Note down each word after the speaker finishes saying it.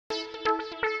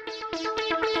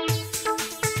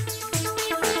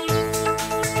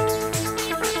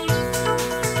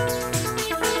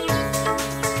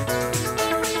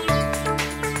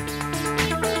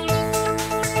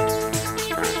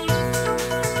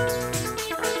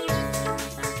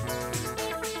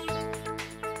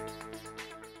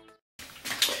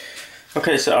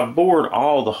Okay, so I've bored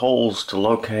all the holes to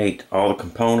locate all the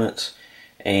components,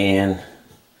 and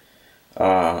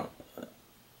I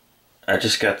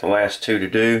just got the last two to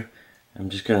do. I'm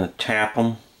just going to tap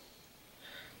them,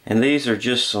 and these are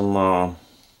just some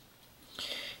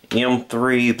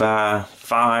M3 by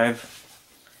 5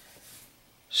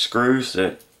 screws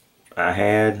that I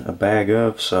had a bag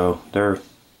of, so they're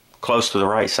close to the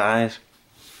right size.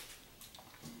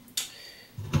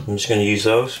 I'm just going to use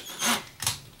those.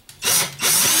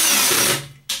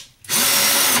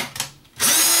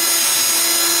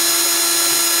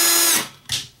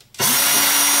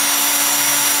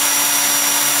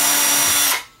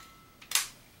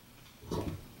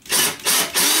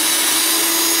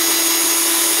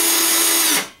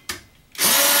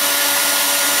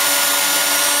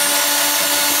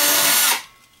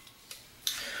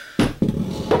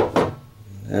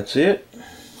 That's it.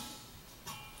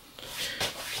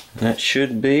 That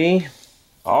should be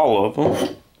all of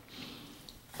them.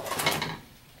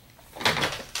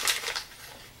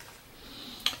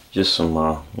 Just some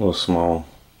little small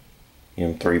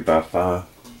M3 by 5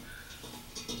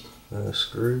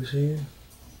 screws here.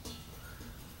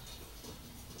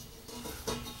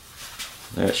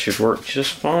 That should work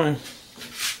just fine.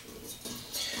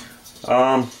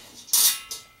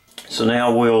 So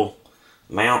now we'll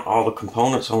mount all the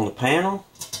components on the panel,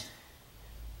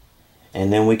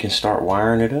 and then we can start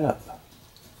wiring it up.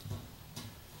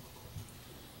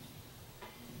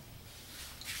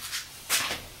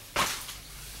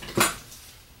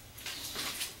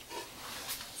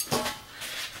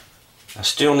 I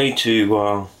still need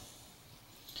to,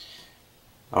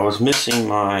 I was missing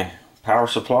my power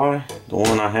supply. The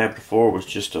one I had before was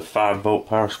just a 5-volt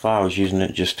power supply. I was using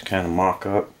it just to kind of mock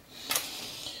up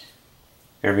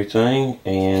everything,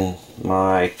 and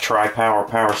my tri-power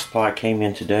power supply came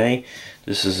in today.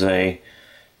 This is a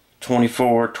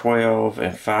 24, 12,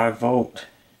 and 5 volt,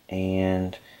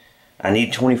 and I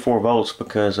need 24 volts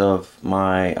because of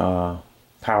my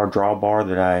power drawbar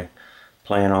that I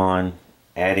plan on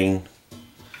adding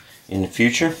in the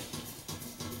future.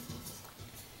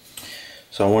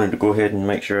 So I wanted to go ahead and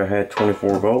make sure I had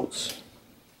 24 volts.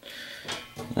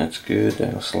 That's good.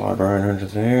 That'll slide right under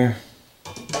there.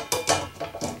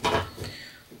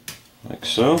 Like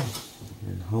so,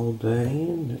 and hold that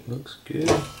in. That looks good.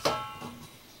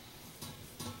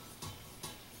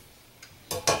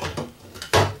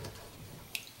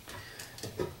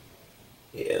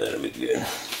 Yeah, that'll be good.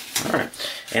 Alright,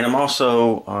 and I'm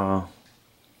also,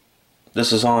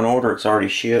 this is on order, it's already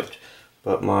shipped,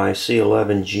 but my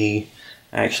C11G,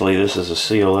 actually this is a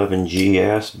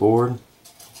C11GS board.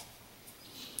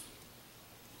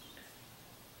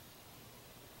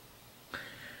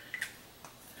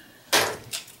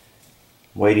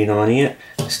 Waiting on it.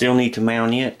 Still need to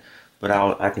mount it, but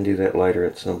I can do that later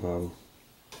at some point.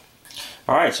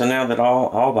 Alright, so now that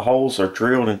all the holes are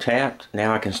drilled and tapped,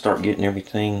 now I can start getting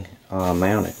everything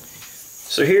mounted.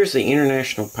 So here's the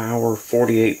International Power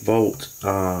 48 volt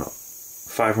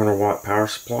 500 watt power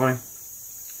supply.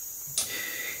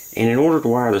 And in order to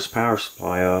wire this power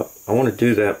supply up, I want to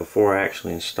do that before I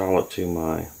actually install it to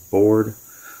my board.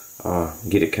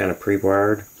 Get it kind of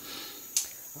pre-wired.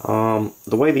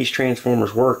 The way these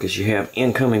transformers work is you have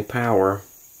incoming power,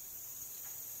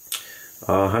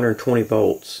 120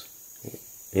 volts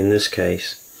in this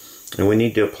case, and we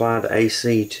need to apply the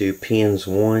AC to pins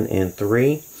 1 and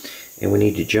 3, and we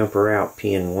need to jumper out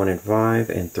pin 1 and 5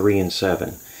 and 3 and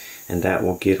 7, and that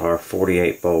will get our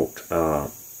 48 volt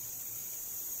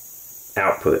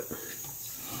output.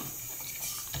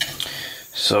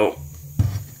 So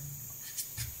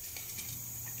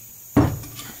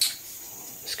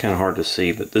it's kind of hard to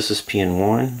see, but this is pin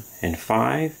 1 and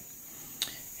 5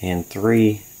 and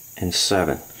 3 and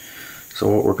 7. So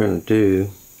what we're going to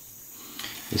do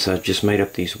is I've just made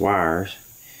up these wires,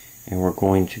 and we're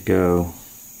going to go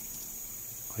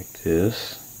like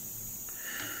this.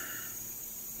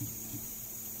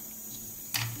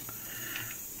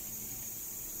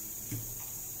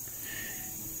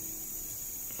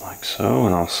 Like so,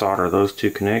 and I'll solder those two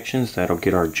connections. That'll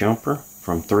get our jumper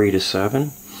from 3 to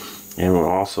 7. And we'll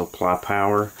also apply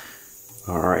power,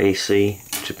 our AC,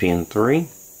 to pin 3.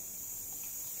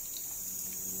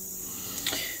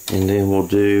 And then we'll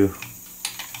do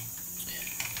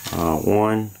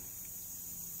 1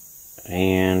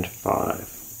 and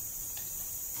 5.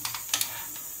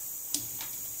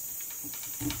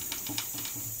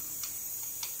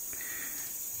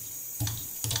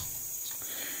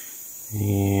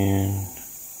 And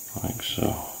like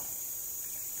so.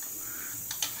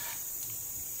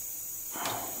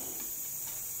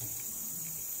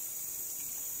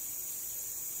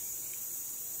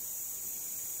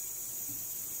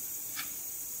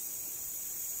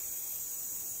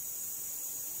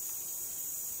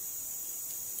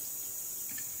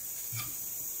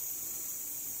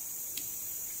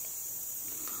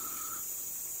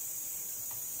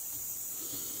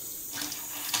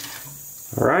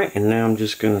 Alright, and now I'm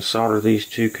just going to solder these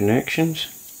two connections,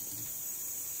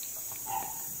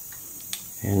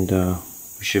 and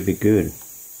we should be good.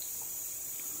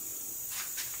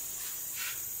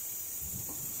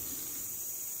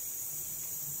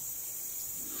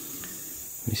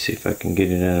 Let me see if I can get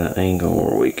it at an angle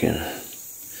where we can,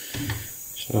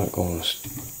 it's not going to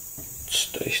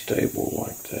stay stable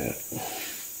like that.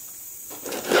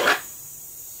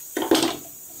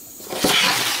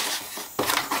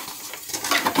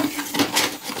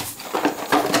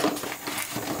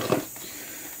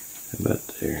 About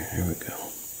there, here we go.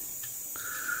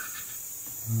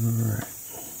 Alright.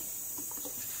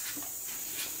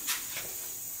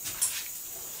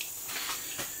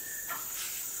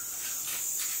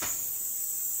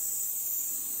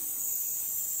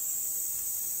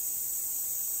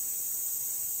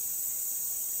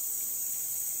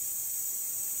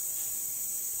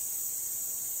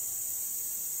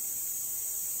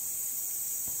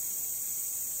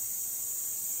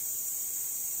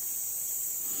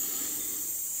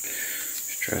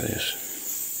 Try this.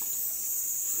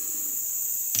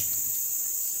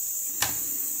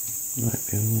 Might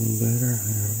be a little better.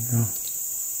 There we go.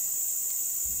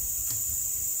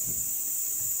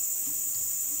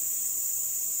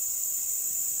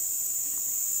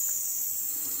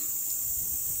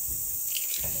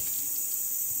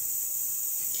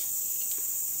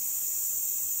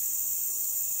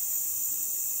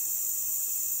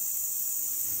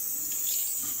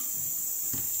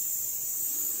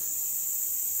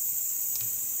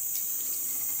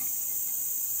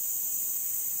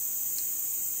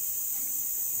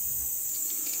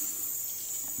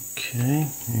 Okay,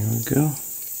 here we go.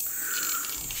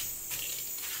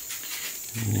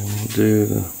 And then we'll do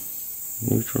the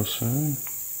neutral side.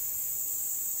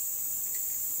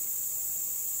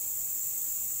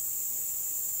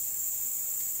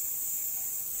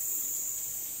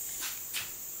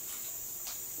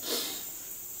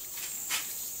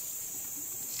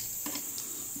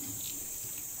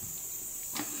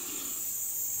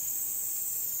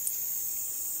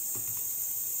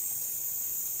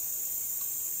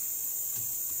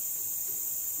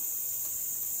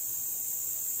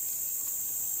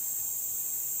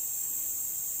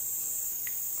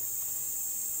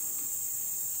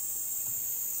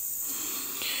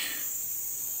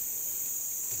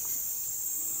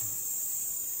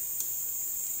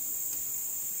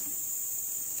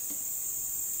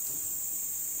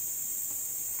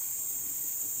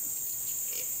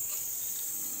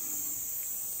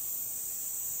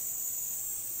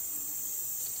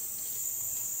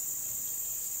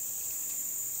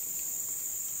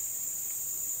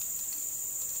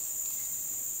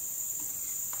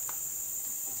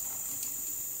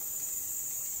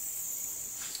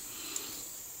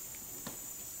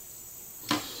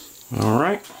 All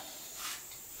right.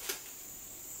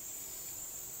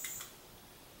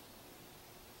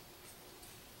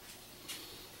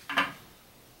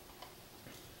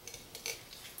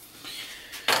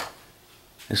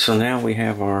 And so now we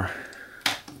have our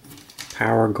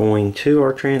power going to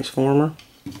our transformer.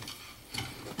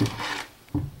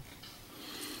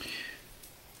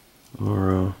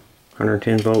 Our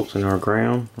 110 volts in our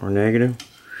ground, or negative.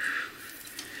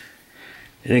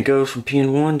 And it goes from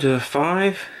pin 1 to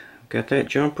 5. Got that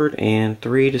jumpered, and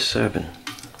 3 to 7.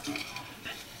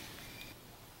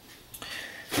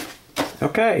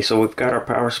 Okay, so we've got our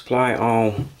power supply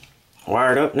all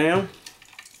wired up now.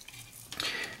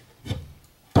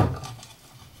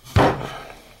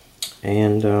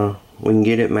 And we can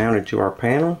get it mounted to our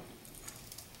panel.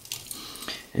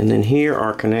 And then here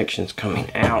are connections coming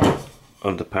out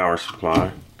of the power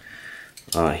supply,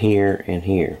 here and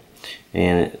here.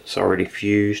 And it's already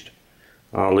fused.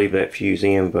 I'll leave that fuse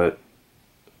in, but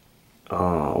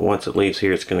once it leaves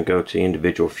here, it's going to go to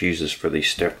individual fuses for these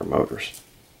stepper motors.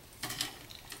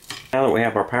 Now that we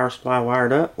have our power supply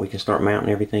wired up, we can start mounting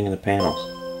everything in the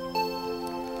panels.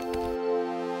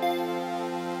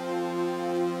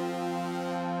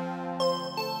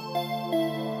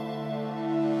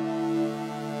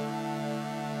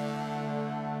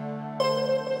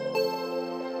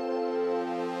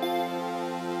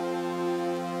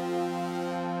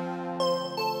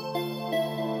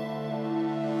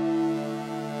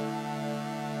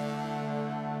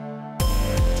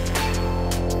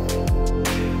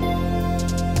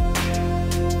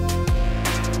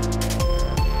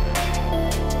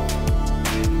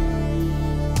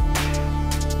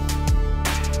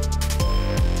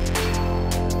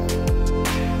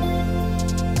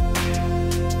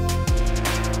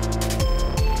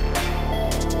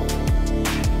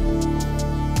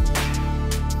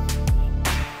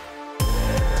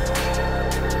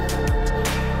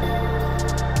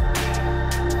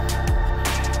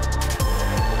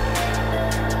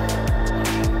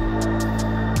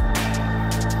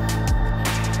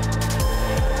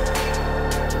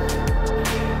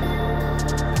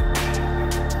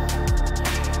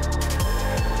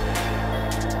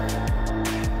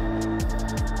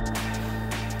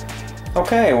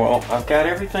 Okay, well, I've got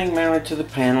everything mounted to the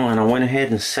panel, and I went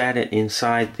ahead and sat it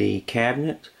inside the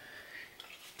cabinet.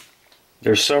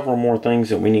 There's several more things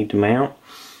that we need to mount,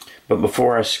 but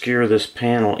before I secure this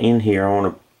panel in here, I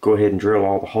want to go ahead and drill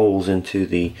all the holes into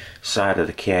the side of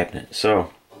the cabinet.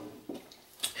 So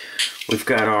we've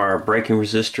got our braking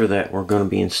resistor that we're going to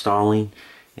be installing,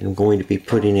 and I'm going to be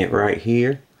putting it right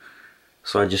here.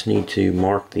 So I just need to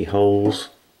mark the holes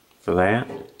for that.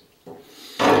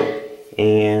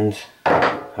 And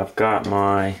I've got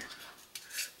my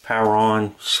power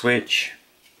on switch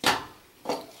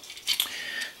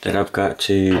that I've got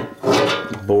to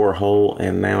bore a hole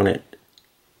and mount it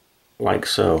like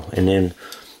so. And then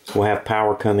we'll have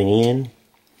power coming in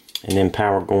and then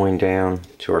power going down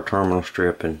to our terminal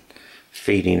strip and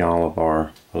feeding all of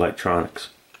our electronics.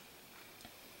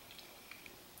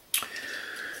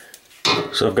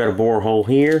 So I've got to bore a hole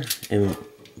here and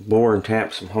bore and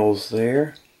tap some holes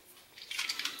there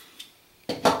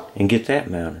and get that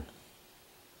mounted.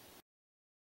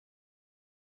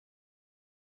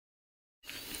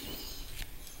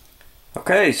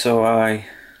 Okay, so I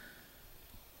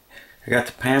got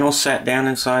the panel sat down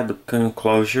inside the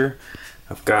enclosure.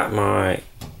 I've got my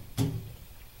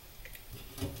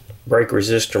brake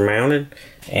resistor mounted,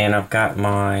 and I've got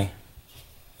my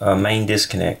main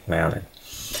disconnect mounted.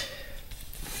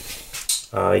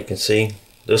 You can see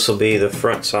this will be the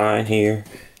front side here,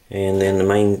 and then the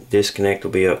main disconnect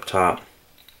will be up top.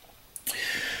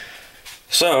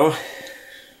 So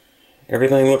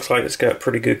everything looks like it's got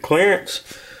pretty good clearance,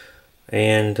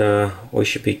 and we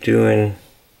should be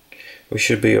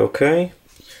okay.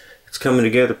 It's coming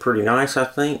together pretty nice, I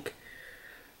think.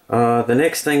 The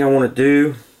next thing I want to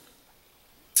do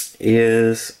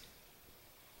is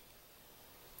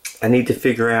I need to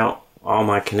figure out all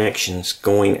my connections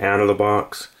going out of the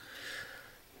box,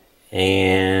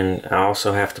 and I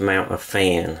also have to mount a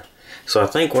fan. So I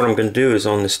think what I'm going to do is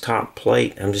on this top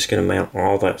plate, I'm just going to mount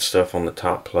all that stuff on the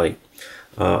top plate.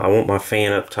 I want my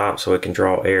fan up top so it can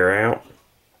draw air out.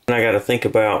 And I got to think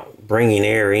about bringing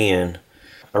air in.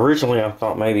 Originally I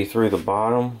thought maybe through the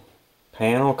bottom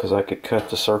panel, because I could cut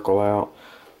the circle out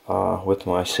with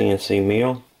my CNC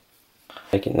mill,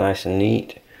 make it nice and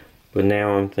neat. But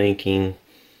now I'm thinking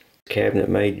the cabinet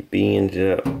may be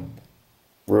ended up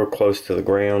real close to the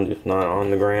ground, if not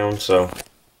on the ground, so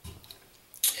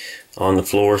on the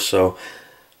floor. So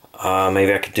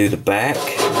maybe I could do the back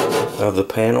of the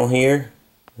panel here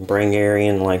and bring air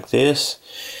in like this,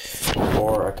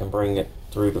 or I can bring it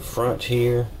through the front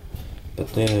here,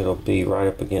 but then it'll be right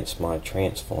up against my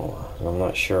transformer, and I'm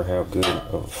not sure how good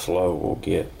of a flow we'll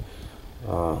get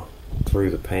through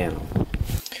the panel.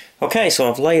 Okay, so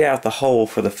I've laid out the hole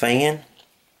for the fan.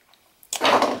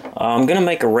 I'm going to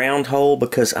make a round hole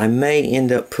because I may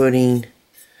end up putting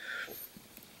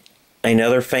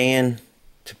another fan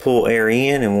to pull air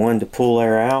in and one to pull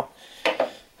air out.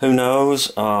 Who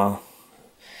knows? I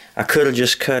could have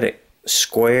just cut it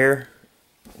square.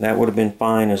 That would have been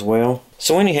fine as well.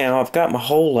 So anyhow, I've got my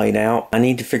hole laid out. I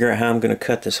need to figure out how I'm going to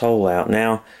cut this hole out.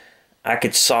 Now, I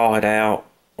could saw it out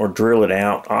or drill it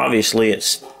out. Obviously,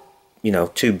 it's, you know,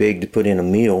 too big to put in a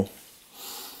mill.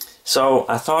 So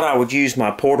I thought I would use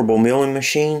my portable milling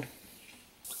machine.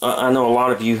 I know a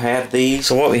lot of you have these.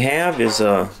 So what we have is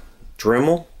a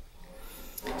Dremel,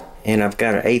 and I've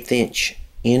got an 1/8 inch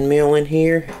end mill in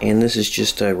here, and this is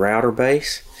just a router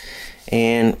base.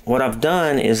 And what I've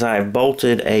done is I've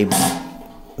bolted a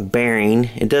bearing.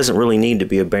 It doesn't really need to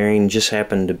be a bearing, it just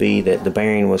happened to be that the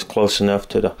bearing was close enough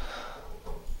to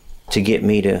get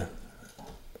me to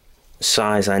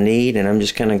size I need, and I'm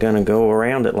just kind of going to go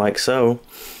around it like so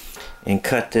and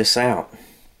cut this out.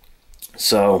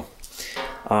 So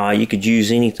you could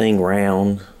use anything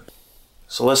round.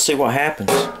 So let's see what happens.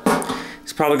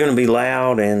 It's probably going to be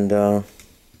loud, and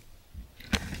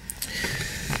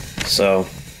so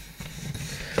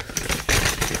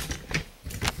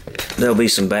there'll be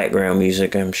some background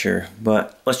music, I'm sure,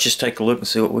 but let's just take a look and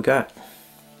see what we got.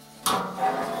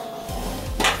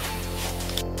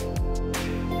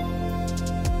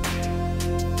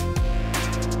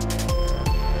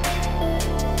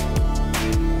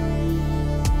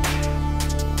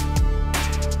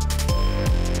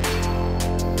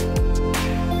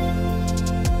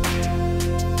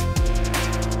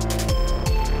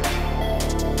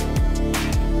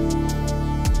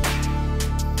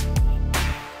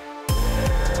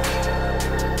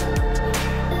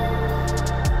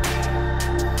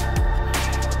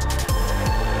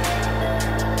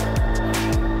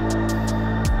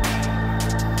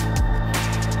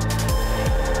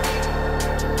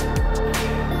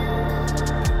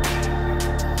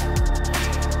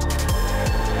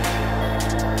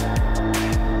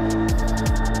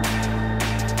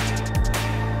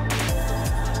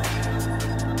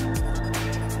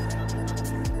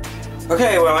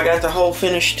 Okay, well, I got the hole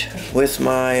finished with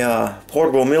my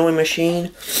portable milling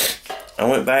machine. I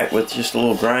went back with just a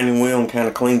little grinding wheel and kind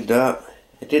of cleaned it up.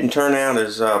 It didn't turn out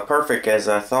as perfect as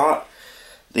I thought.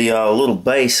 The little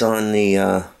base on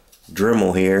the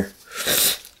Dremel here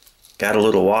got a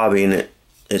little wobbly, and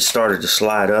it started to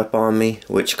slide up on me,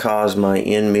 which caused my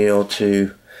end mill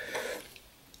to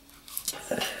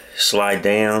slide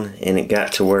down, and it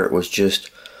got to where it was just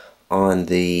on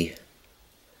the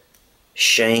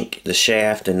shank, the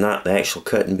shaft, and not the actual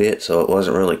cutting bit, so it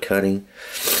wasn't really cutting,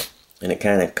 and it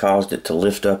kind of caused it to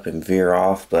lift up and veer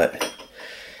off. But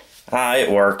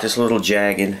it worked. It's a little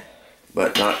jagged,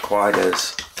 but not quite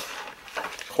as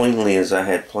cleanly as I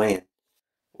had planned.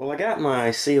 Well, I got my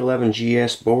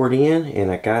C11GS board in, and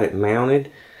I got it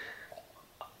mounted.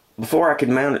 Before I could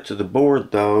mount it to the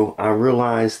board, though, I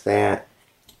realized that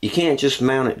you can't just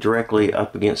mount it directly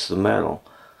up against the metal.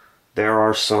 There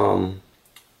are some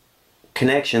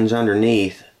connections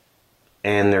underneath,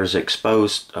 and there's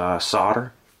exposed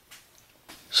solder.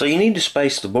 So you need to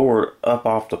space the board up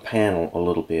off the panel a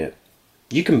little bit.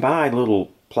 You can buy little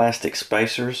plastic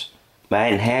spacers, but I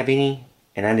didn't have any,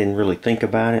 and I didn't really think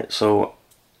about it, so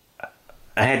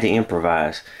I had to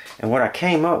improvise. And what I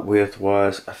came up with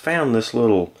was, I found this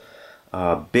little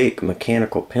big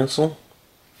mechanical pencil.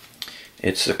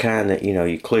 It's the kind that, you know,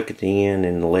 you click at the end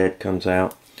and the lead comes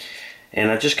out. And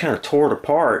I just kind of tore it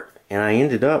apart, and I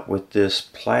ended up with this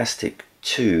plastic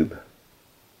tube.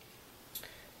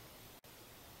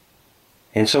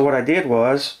 And so what I did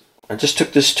was, I just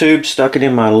took this tube, stuck it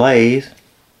in my lathe,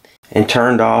 and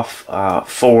turned off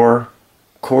 4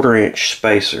 1/4-inch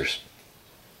spacers.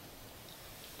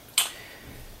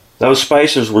 Those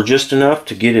spacers were just enough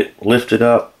to get it lifted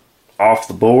up off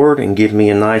the board and give me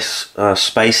a nice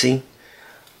spacing.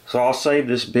 So I'll save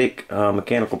this big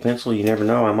mechanical pencil. You never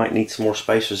know, I might need some more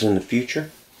spacers in the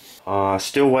future.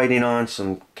 Still waiting on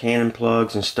some cannon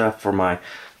plugs and stuff for my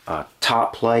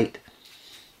top plate.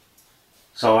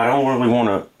 So I don't really want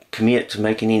to commit to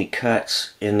making any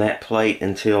cuts in that plate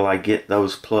until I get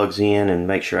those plugs in and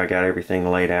make sure I got everything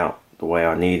laid out the way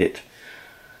I need it.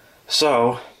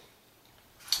 So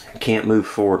I can't move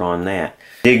forward on that.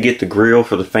 Did get the grill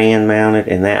for the fan mounted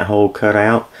and that hole cut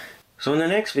out. So in the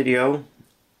next video,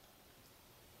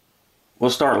 we'll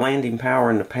start landing power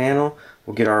in the panel.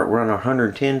 We'll run our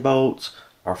 110 volts,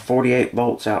 our 48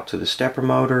 volts out to the stepper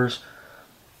motors.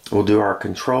 We'll do our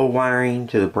control wiring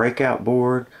to the breakout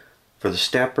board for the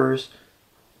steppers,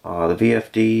 the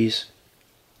VFDs,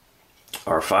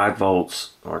 our 5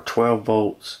 volts, our 12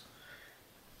 volts,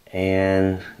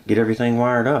 and get everything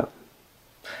wired up.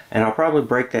 And I'll probably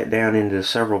break that down into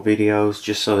several videos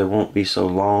just so they won't be so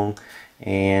long,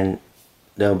 and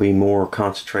they'll be more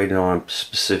concentrated on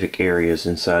specific areas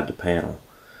inside the panel.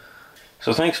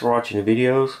 So thanks for watching the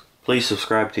videos. Please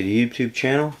subscribe to the YouTube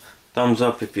channel. Thumbs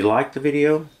up if you like the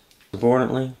video.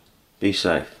 Importantly, be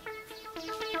safe.